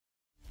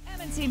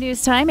MNC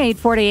News Time,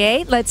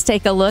 8:48. Let's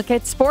take a look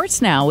at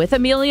sports now with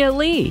Amelia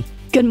Lee.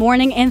 Good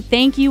morning, and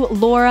thank you,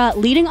 Laura.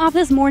 Leading off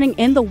this morning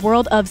in the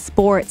world of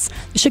sports,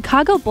 the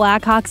Chicago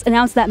Blackhawks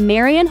announced that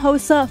Marian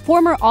Hossa,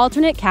 former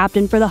alternate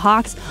captain for the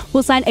Hawks,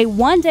 will sign a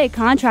one-day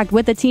contract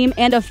with the team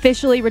and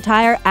officially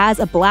retire as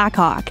a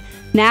Blackhawk.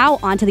 Now,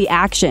 on to the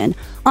action.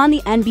 On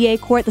the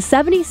NBA court, the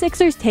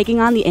 76ers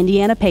taking on the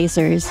Indiana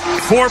Pacers.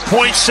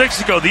 4.6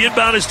 to go. The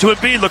inbound is to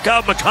Embiid. Look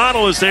out,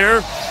 McConnell is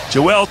there.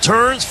 Joel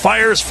turns,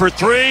 fires for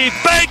three.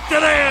 Banked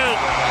it in!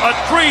 A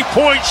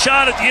three-point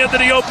shot at the end of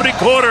the opening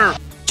quarter.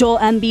 Joel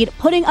Embiid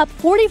putting up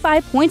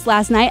 45 points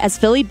last night as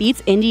Philly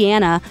beats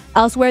Indiana.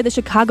 Elsewhere, the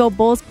Chicago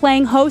Bulls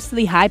playing host to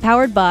the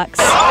high-powered Bucks.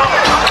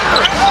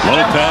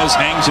 Lopez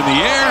hangs in the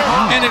air,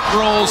 and it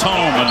rolls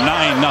home. A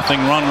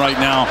 9-0 run right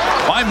now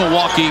by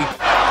Milwaukee.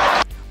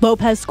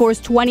 Lopez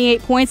scores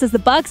 28 points as the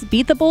Bucks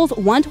beat the Bulls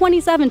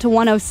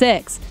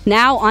 127-106.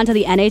 Now onto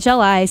the NHL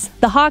ice.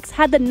 The Hawks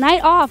had the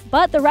night off,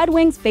 but the Red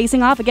Wings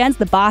facing off against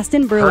the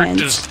Boston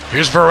Bruins.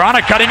 Here's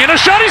Verona cutting in a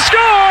shot. He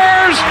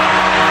scores!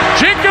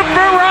 Jacob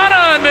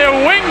Verona, and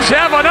the Wings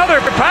have another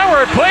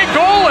power play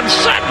goal, and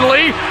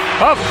suddenly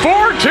a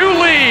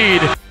 4-2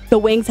 lead. The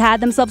Wings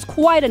had themselves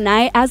quite a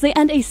night as they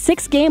end a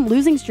 6-game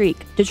losing streak.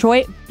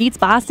 Detroit beats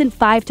Boston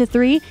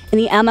 5-3 in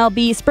the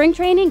MLB spring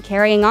training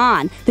carrying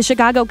on. The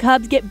Chicago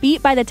Cubs get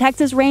beat by the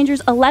Texas Rangers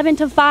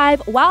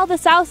 11-5, while the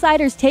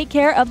Southsiders take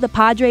care of the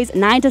Padres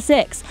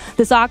 9-6.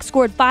 The Sox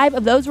scored 5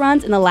 of those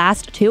runs in the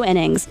last 2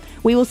 innings.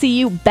 We will see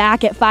you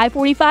back at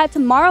 5:45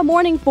 tomorrow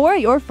morning for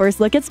your first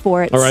look at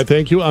sports. All right,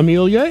 thank you,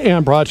 Amelia,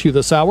 and brought to you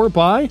this hour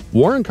by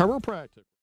Warren Chiropractic.